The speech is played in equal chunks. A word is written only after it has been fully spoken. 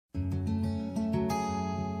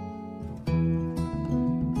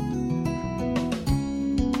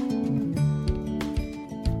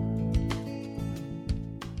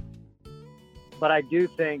But I do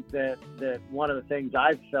think that one of the things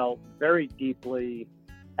I've felt very deeply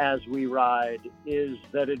as we ride is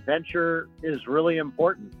that adventure is really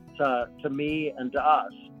important to me and to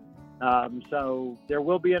us. So there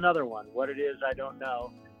will be another one. What it is, I don't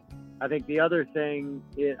know. I think the other thing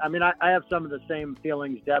is, I have some of the same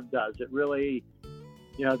feelings Deb does. It really,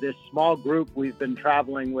 this small group we've been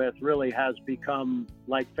traveling with really has become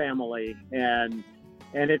like family, and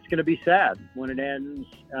it's going to be sad when it ends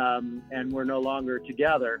and we're no longer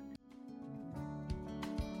together.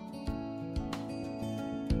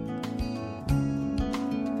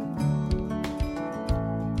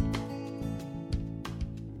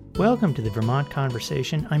 Welcome to the Vermont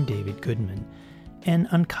Conversation. I'm David Goodman. An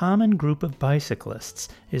uncommon group of bicyclists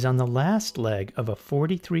is on the last leg of a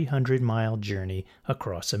 4,300-mile journey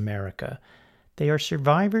across America. They are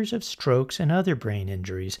survivors of strokes and other brain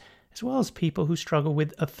injuries, as well as people who struggle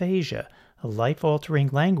with aphasia, a life-altering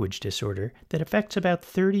language disorder that affects about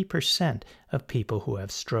 30% of people who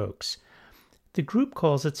have strokes. The group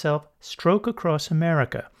calls itself Stroke Across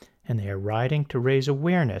America, and they are riding to raise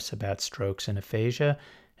awareness about strokes and aphasia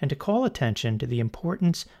and to call attention to the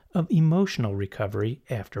importance of emotional recovery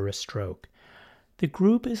after a stroke. The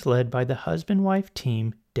group is led by the husband-wife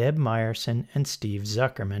team Deb Meyerson and Steve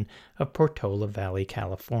Zuckerman of Portola Valley,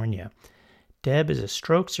 California. Deb is a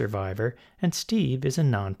stroke survivor, and Steve is a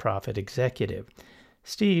nonprofit executive.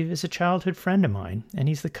 Steve is a childhood friend of mine, and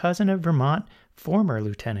he's the cousin of Vermont former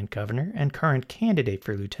Lieutenant Governor and current candidate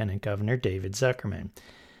for Lieutenant Governor David Zuckerman.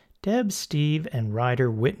 Deb, Steve, and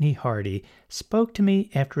rider Whitney Hardy spoke to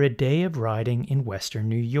me after a day of riding in western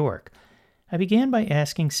New York. I began by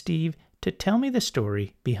asking Steve to tell me the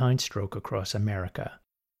story behind Stroke Across America.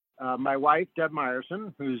 My wife, Deb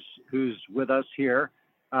Meyerson, who's with us here,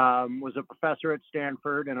 was a professor at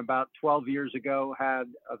Stanford, and about 12 years ago had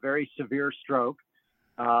a very severe stroke.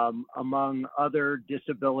 Among other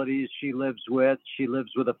disabilities she lives with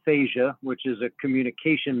aphasia, which is a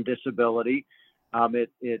communication disability.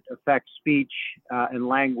 It affects speech and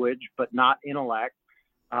language, but not intellect.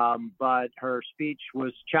 But her speech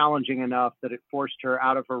was challenging enough that it forced her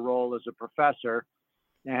out of her role as a professor.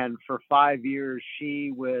 And for 5 years,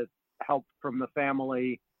 she, with help from the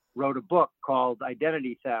family, wrote a book called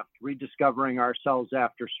Identity Theft, Rediscovering Ourselves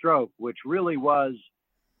After Stroke, which really was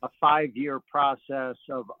a 5-year process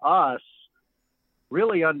of us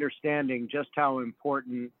really understanding just how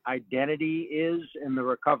important identity is in the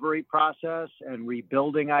recovery process and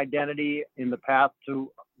rebuilding identity in the path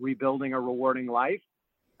to rebuilding a rewarding life.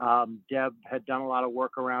 Deb had done a lot of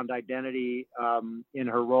work around identity in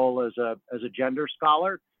her role as a gender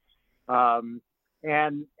scholar.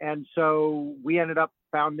 And so we ended up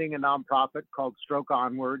founding a nonprofit called Stroke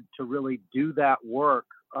Onward to really do that work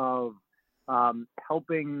of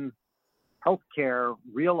helping healthcare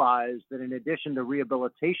realize that in addition to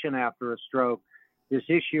rehabilitation after a stroke, this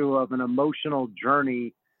issue of an emotional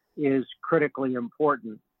journey is critically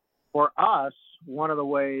important. For us, one of the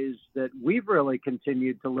ways that we've really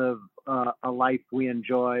continued to live a life we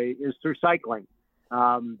enjoy is through cycling.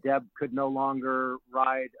 Deb could no longer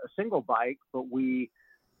ride a single bike, but we,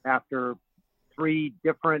 after 3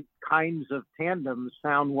 different kinds of tandems,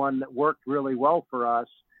 found one that worked really well for us.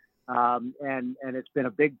 And it's been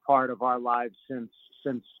a big part of our lives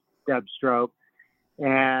since Deb's stroke.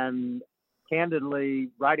 And candidly,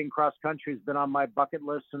 riding cross country has been on my bucket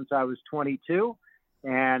list since I was 22.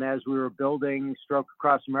 And as we were building Stroke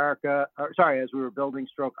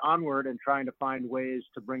Onward and trying to find ways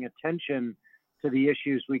to bring attention to the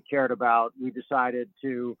issues we cared about, we decided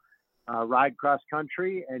to ride cross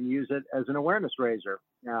country and use it as an awareness raiser.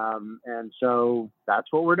 And so that's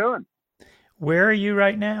what we're doing. Where are you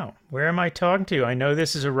right now? Where am I talking to? I know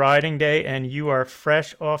this is a riding day and you are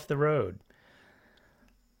fresh off the road.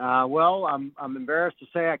 Well, I'm embarrassed to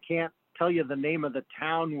say I can't tell you the name of the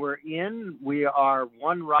town we're in. We are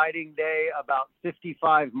one riding day about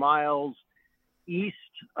 55 miles east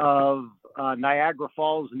of Niagara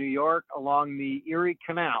Falls, New York, along the Erie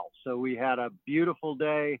Canal. So we had a beautiful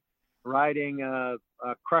day riding a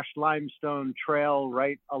crushed limestone trail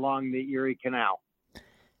right along the Erie Canal.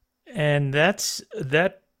 And that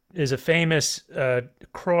is a famous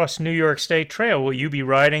cross New York State trail. Will you be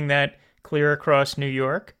riding that clear across New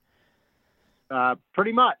York?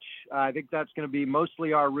 Pretty much. I think that's going to be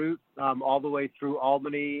mostly our route all the way through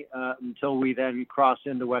Albany until we then cross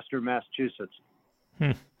into Western Massachusetts.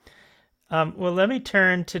 Well, let me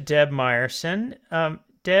turn to Deb Meyerson.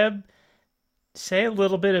 Deb, say a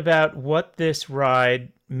little bit about what this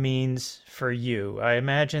ride means for you. I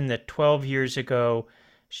imagine that 12 years ago,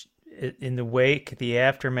 in the wake, the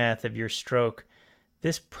aftermath of your stroke,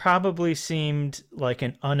 this probably seemed like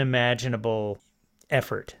an unimaginable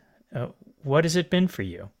effort. What has it been for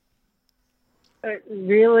you?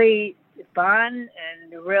 Really fun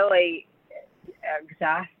and really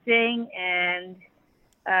exhausting and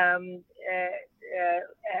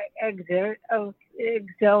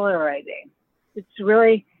exhilarating.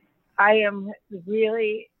 I am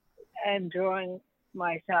really enjoying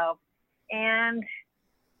myself and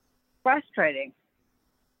frustrating.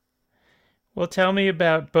 Well, tell me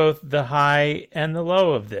about both the high and the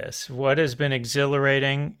low of this. What has been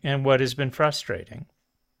exhilarating and what has been frustrating?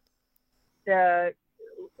 The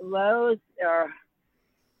lows are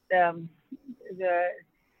the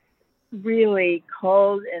really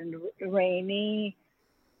cold and rainy,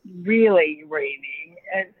 really rainy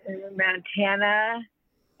in Montana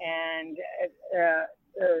and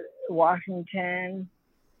Washington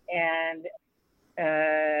and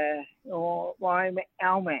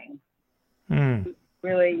Wyoming.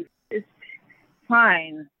 Really, it's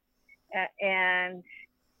fine, and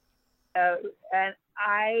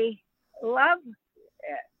I love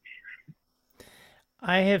it.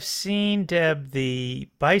 I have seen, Deb, the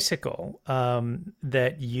bicycle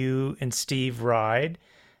that you and Steve ride.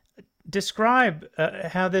 Describe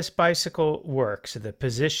how this bicycle works, the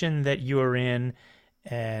position that you're in,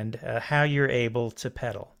 and how you're able to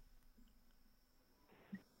pedal.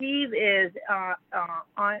 Steve is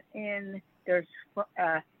in there's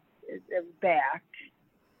back,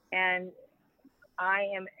 and I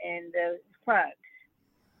am in the front,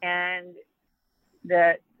 and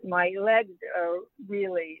my legs are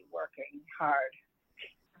really working hard.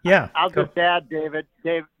 Yeah, I'll just add, David,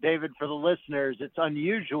 for the listeners, it's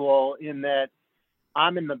unusual in that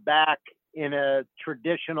I'm in the back in a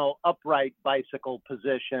traditional upright bicycle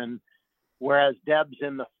position, whereas Deb's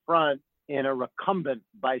in the front in a recumbent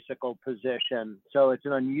bicycle position. So it's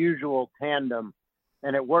an unusual tandem,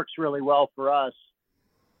 and it works really well for us,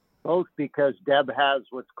 both because Deb has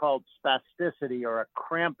what's called spasticity, or a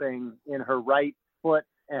cramping in her right foot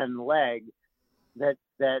and leg that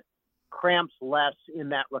cramps less in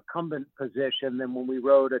that recumbent position than when we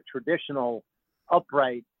rode a traditional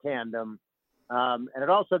upright tandem. And it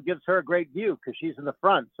also gives her a great view because she's in the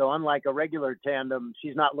front. So unlike a regular tandem,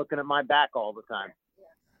 she's not looking at my back all the time.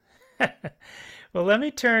 Well, let me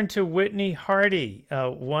turn to Whitney Hardy,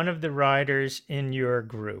 one of the riders in your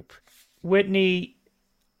group. Whitney,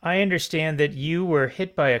 I understand that you were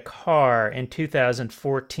hit by a car in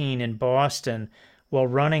 2014 in Boston while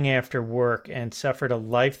running after work and suffered a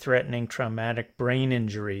life-threatening traumatic brain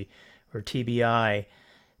injury, or TBI.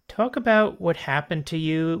 Talk about what happened to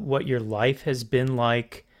you, what your life has been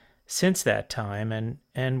like since that time,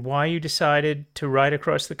 and why you decided to ride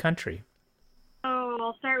across the country.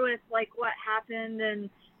 I'll start with what happened, and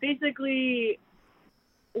basically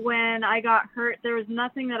when I got hurt, there was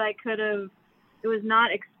nothing that I could have, it was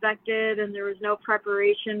not expected, and there was no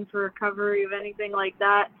preparation for recovery of anything like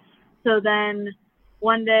that. So then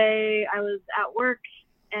one day I was at work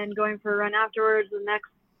and going for a run afterwards. The next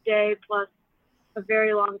day, plus a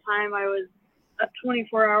very long time, I was a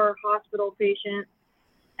 24-hour hospital patient.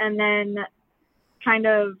 And then kind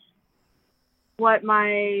of what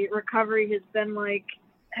my recovery has been like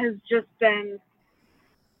has just been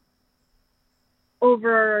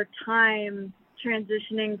over time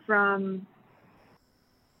transitioning from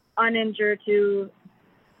uninjured to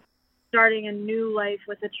starting a new life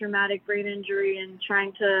with a traumatic brain injury and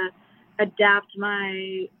trying to adapt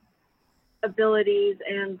my abilities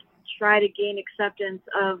and try to gain acceptance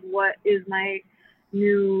of what is my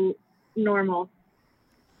new normal.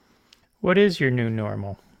 What is your new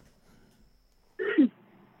normal?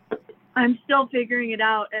 I'm still figuring it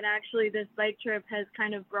out, and actually this bike trip has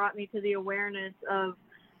kind of brought me to the awareness of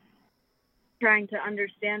trying to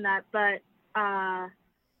understand that. But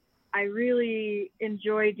I really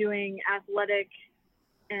enjoy doing athletic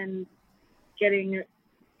and getting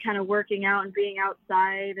kind of working out and being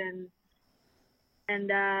outside, and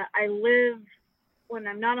I live, when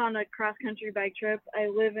I'm not on a cross-country bike trip, I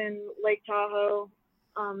live in Lake Tahoe.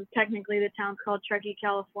 Technically the town's called Truckee,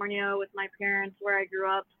 California, with my parents, where I grew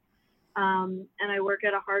up. And I work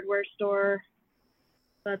at a hardware store.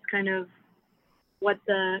 That's kind of what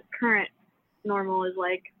the current normal is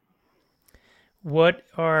like. What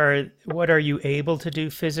are you able to do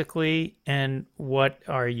physically, and what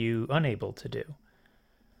are you unable to do?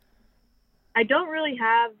 I don't really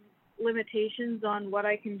have limitations on what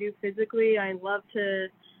I can do physically. I love to,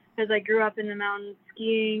 because I grew up in the mountains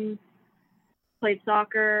skiing, played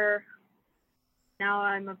soccer. Now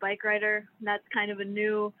I'm a bike rider. That's kind of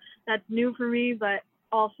that's new for me, but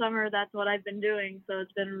all summer that's what I've been doing. So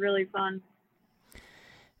it's been really fun.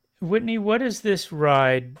 Whitney, what does this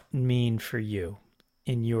ride mean for you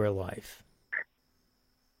in your life?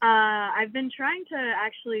 I've been trying to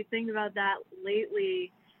actually think about that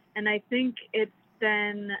lately, and I think it's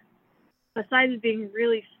been, besides being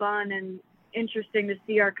really fun and interesting to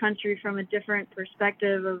see our country from a different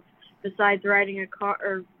perspective of besides riding a car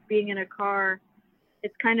or being in a car,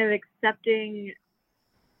 it's kind of accepting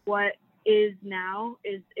what is now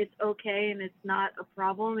is it's okay and it's not a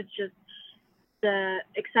problem. It's just the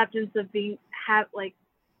acceptance of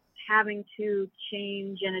having to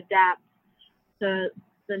change and adapt to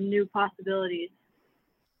the new possibilities.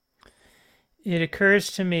 It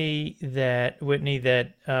occurs to me that, Whitney,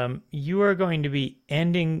 that you are going to be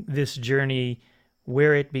ending this journey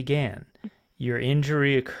where it began. Your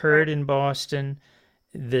injury occurred in Boston.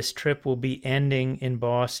 This trip will be ending in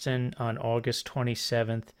Boston on August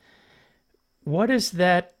 27th. What does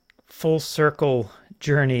that full circle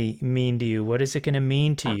journey mean to you? What is it going to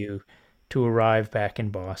mean to you to arrive back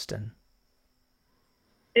in Boston?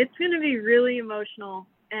 It's going to be really emotional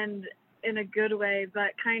and in a good way,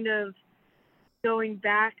 but kind of going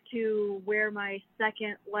back to where my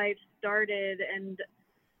second life started and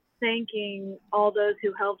thanking all those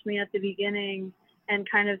who helped me at the beginning and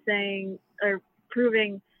kind of saying or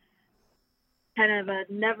proving kind of a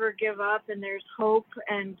never give up and there's hope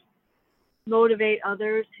and motivate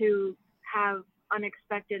others who have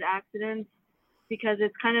unexpected accidents, because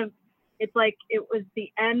it's like it was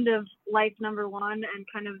the end of life number one and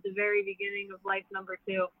kind of the very beginning of life number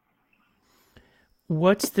two.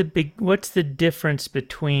 What's the difference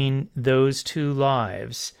between those two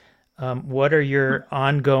lives? What are your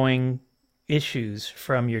ongoing issues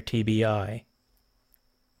from your TBI?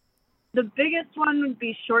 The biggest one would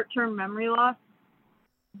be short-term memory loss.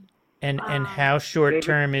 And how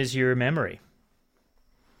short-term is your memory?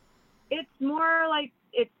 It's more like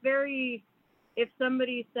it's very, if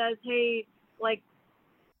somebody says, hey, like,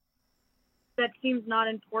 that seems not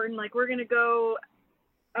important, like we're going to go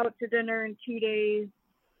out to dinner in 2 days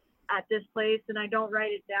at this place, and I don't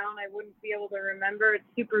write it down, I wouldn't be able to remember. It's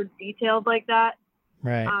super detailed like that.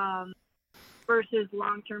 Right. Versus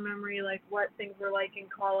long-term memory, like what things were like in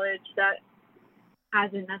college, that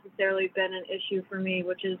hasn't necessarily been an issue for me,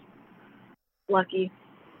 which is lucky.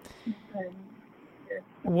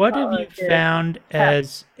 What have you found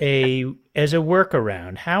as a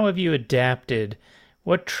workaround? How have you adapted?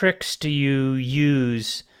 What tricks do you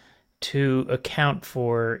use to account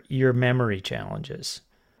for your memory challenges?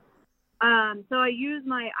 So I use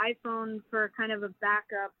my iPhone for kind of a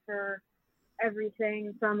backup for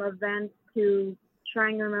everything from events to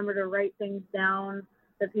trying to remember to write things down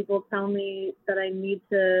that people tell me that I need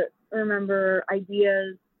to remember,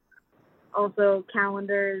 ideas, also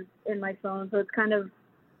calendars in my phone. So it's kind of,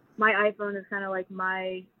 my iPhone is kind of like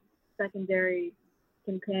my secondary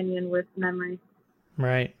companion with memory.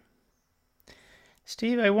 Right.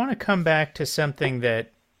 Steve, I want to come back to something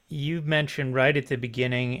that you mentioned right at the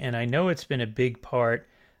beginning, and I know it's been a big part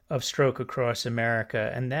of Stroke Across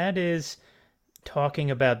America, and that is talking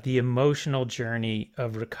about the emotional journey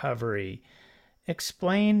of recovery.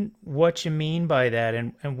 Explain what you mean by that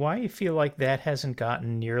and why you feel like that hasn't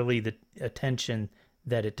gotten nearly the attention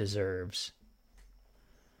that it deserves.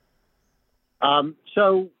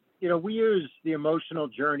 So, we use the emotional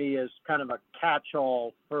journey as kind of a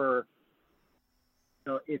catch-all for,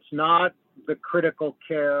 it's not the critical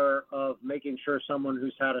care of making sure someone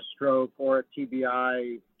who's had a stroke or a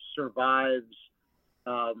TBI survives,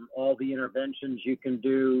 all the interventions you can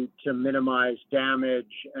do to minimize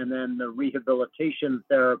damage, and then the rehabilitation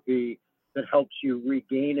therapy that helps you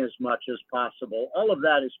regain as much as possible. All of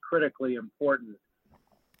that is critically important.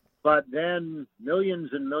 But then millions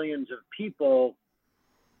and millions of people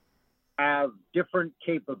have different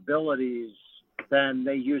capabilities than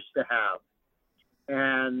they used to have.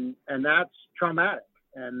 And that's traumatic,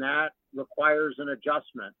 and that requires an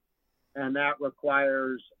adjustment, and that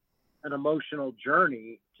requires an emotional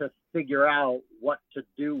journey to figure out what to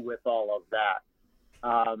do with all of that.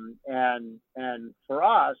 And for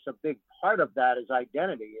us, a big part of that is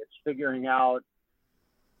identity. It's figuring out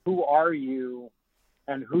who are you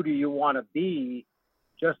and who do you want to be.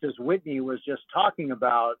 Just as Whitney was just talking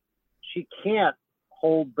about, she can't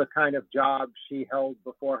hold the kind of job she held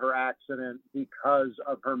before her accident because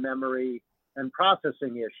of her memory and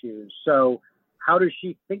processing issues. So how does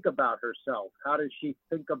she think about herself? How does she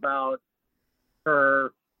think about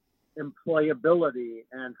her employability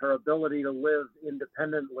and her ability to live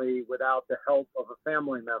independently without the help of a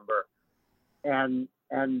family member? And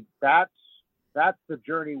that's the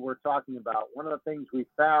journey we're talking about. One of the things we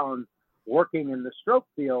found working in the stroke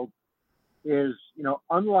field is,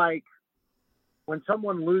 unlike when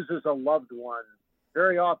someone loses a loved one,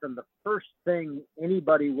 very often the first thing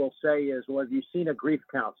anybody will say is, well, have you seen a grief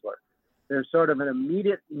counselor? There's sort of an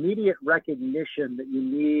immediate recognition that you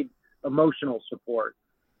need emotional support.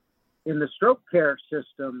 In the stroke care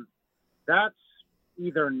system, that's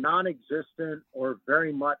either non-existent or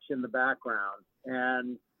very much in the background.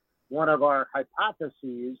 And one of our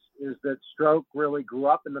hypotheses is that stroke really grew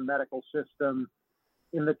up in the medical system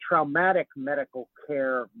in the traumatic medical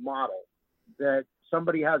care model, that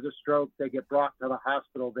somebody has a stroke, they get brought to the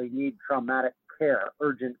hospital, they need traumatic care,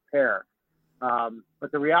 urgent care.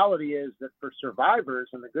 But the reality is that for survivors,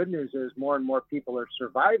 and the good news is more and more people are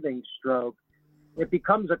surviving stroke, it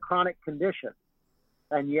becomes a chronic condition.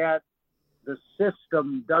 And yet the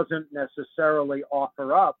system doesn't necessarily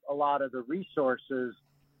offer up a lot of the resources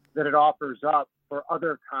that it offers up for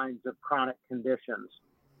other kinds of chronic conditions.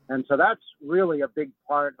 And so that's really a big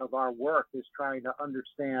part of our work, is trying to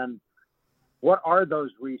understand what are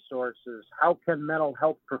those resources? How can mental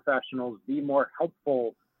health professionals be more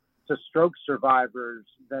helpful to stroke survivors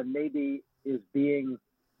than maybe is being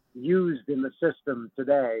used in the system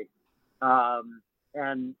today?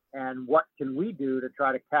 And what can we do to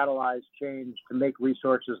try to catalyze change to make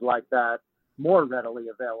resources like that more readily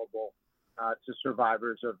available to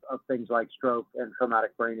survivors of things like stroke and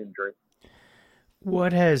traumatic brain injury?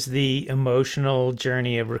 What has the emotional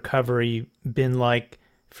journey of recovery been like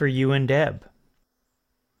for you and Deb?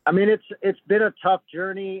 I mean, it's been a tough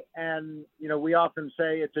journey, and we often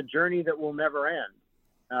say it's a journey that will never end,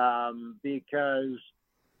 because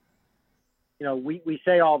we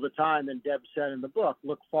say all the time, and Deb said in the book,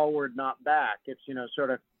 look forward, not back. It's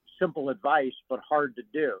sort of simple advice, but hard to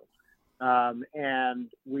do. And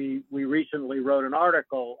we recently wrote an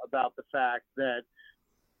article about the fact that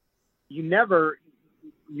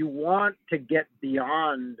you want to get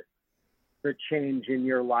beyond the change in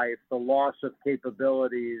your life, the loss of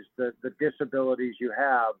capabilities, the disabilities you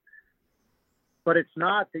have. But it's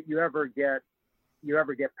not that you ever get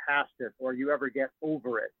past it or you ever get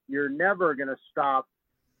over it. You're never going to stop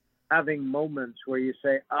having moments where you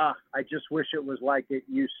say, I just wish it was like it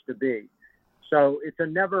used to be. So it's a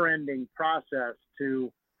never-ending process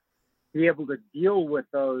to be able to deal with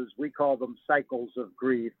those, we call them cycles of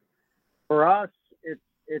grief. For us,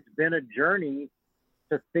 it's been a journey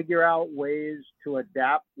to figure out ways to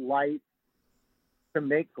adapt life, to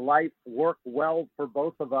make life work well for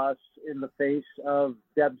both of us in the face of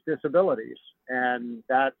Deb's disabilities. And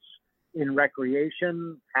that's in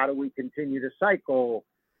recreation. How do we continue to cycle?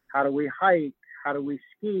 How do we hike? How do we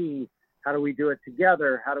ski? How do we do it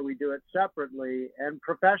together? How do we do it separately and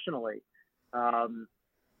professionally? I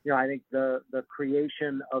think the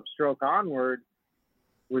creation of Stroke Onward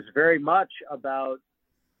was very much about,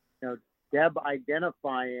 Deb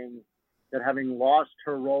identifying that having lost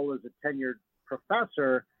her role as a tenured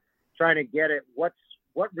professor, trying to get at what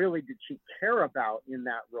really did she care about in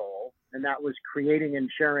that role, and that was creating and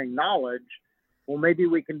sharing knowledge. Well, maybe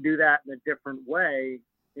we can do that in a different way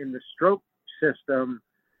in the stroke system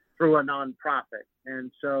through a nonprofit.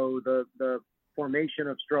 And so the formation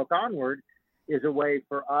of Stroke Onward is a way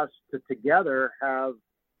for us to together have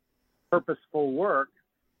purposeful work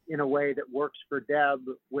in a way that works for Deb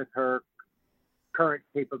with her current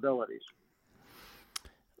capabilities.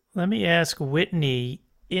 Let me ask Whitney,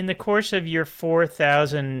 in the course of your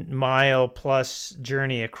 4,000-mile plus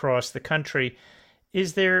journey across the country,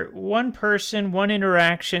 is there one person, one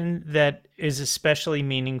interaction that is especially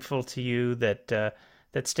meaningful to you that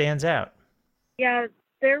stands out? Yeah,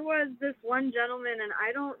 there was this one gentleman, and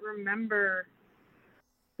I don't remember.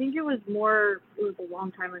 I think it was a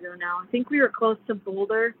long time ago now. I think we were close to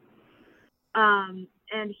Boulder, and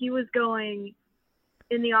he was going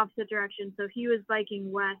in the opposite direction. So he was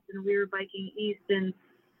biking west and we were biking east, and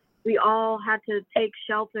we all had to take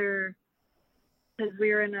shelter because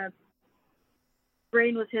we were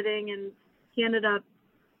rain was hitting, and he ended up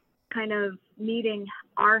kind of needing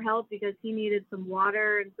our help because he needed some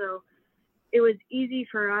water. And so it was easy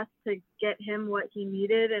for us to get him what he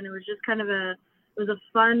needed. And it was just kind of a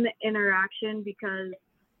fun interaction, because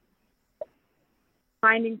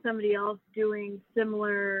finding somebody else doing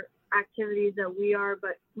similar activities that we are,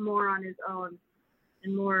 but more on his own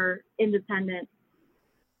and more independent.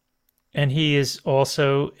 And he is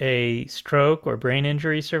also a stroke or brain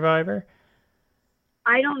injury survivor?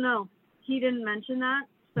 I don't know. He didn't mention that.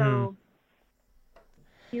 So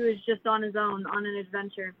he was just on his own on an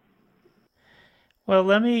adventure. Well,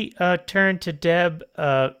 let me turn to Deb.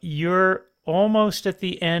 You're almost at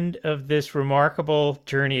the end of this remarkable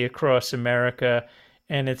journey across America,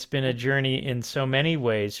 and it's been a journey in so many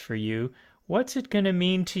ways for you. What's it going to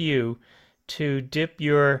mean to you to dip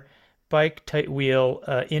your bike wheel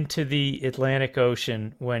into the Atlantic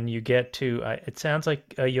Ocean when you get to, it sounds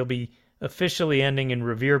like you'll be officially ending in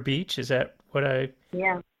Revere Beach. Is that what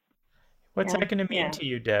Yeah. what's that going to mean to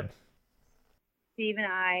you, Deb? Steve and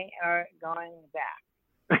I are going back.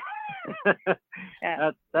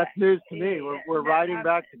 That's news to me. We're riding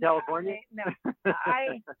back to California.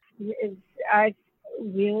 I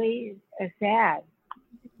really a sad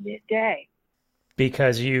day.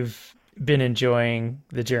 Because you've been enjoying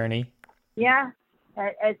the journey. Yeah,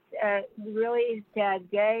 it's a really sad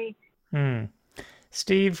day.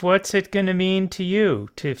 Steve, what's it going to mean to you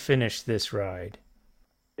to finish this ride?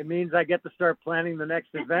 It means I get to start planning the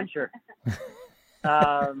next adventure.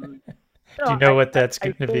 Do you know what that's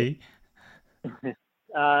going to be?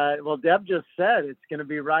 Well, Deb just said it's going to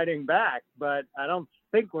be riding back, but I don't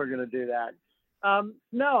think we're going to do that.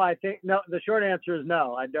 No, the short answer is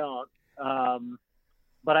no, I don't.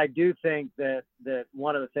 But I do think that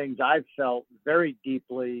one of the things I've felt very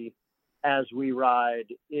deeply as we ride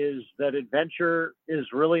is that adventure is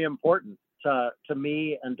really important to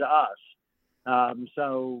me and to us.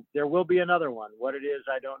 So there will be another one. What it is,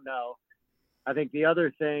 I don't know. I think the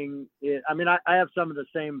other thing is, I have some of the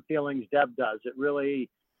same feelings Deb does. It really,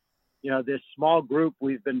 this small group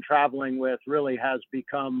we've been traveling with really has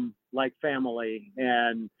become like family,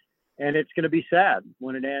 and it's going to be sad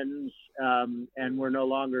when it ends, and we're no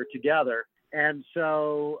longer together. And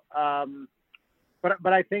so,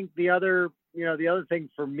 but I think the other thing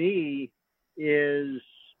for me is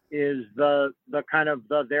the kind of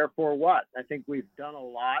the therefore what. I think we've done a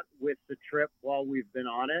lot with the trip while we've been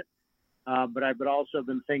on it. But I've also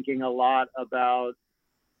been thinking a lot about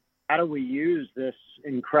how do we use this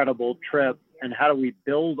incredible trip and how do we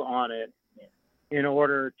build on it in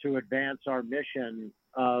order to advance our mission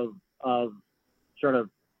of sort of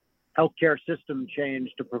healthcare system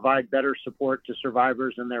change to provide better support to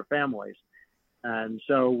survivors and their families. And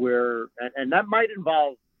so and that might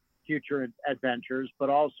involve future adventures, but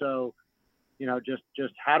also,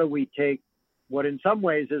 just how do we take what in some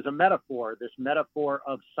ways is a metaphor, this metaphor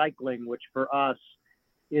of cycling, which for us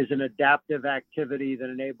is an adaptive activity that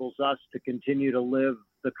enables us to continue to live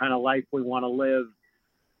the kind of life we want to live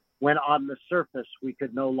when on the surface we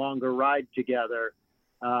could no longer ride together.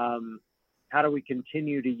 How do we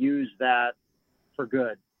continue to use that for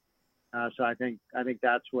good? So I think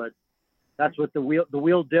that's what the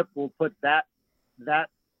wheel dip will put that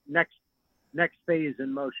next phase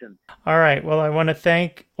in motion. All right. Well, I want to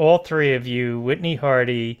thank all three of you, Whitney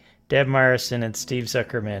Hardy, Deb Meyerson, and Steve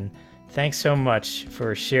Zuckerman. Thanks so much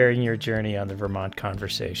for sharing your journey on the Vermont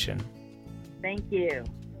Conversation. Thank you. You're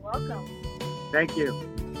welcome. Thank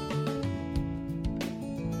you.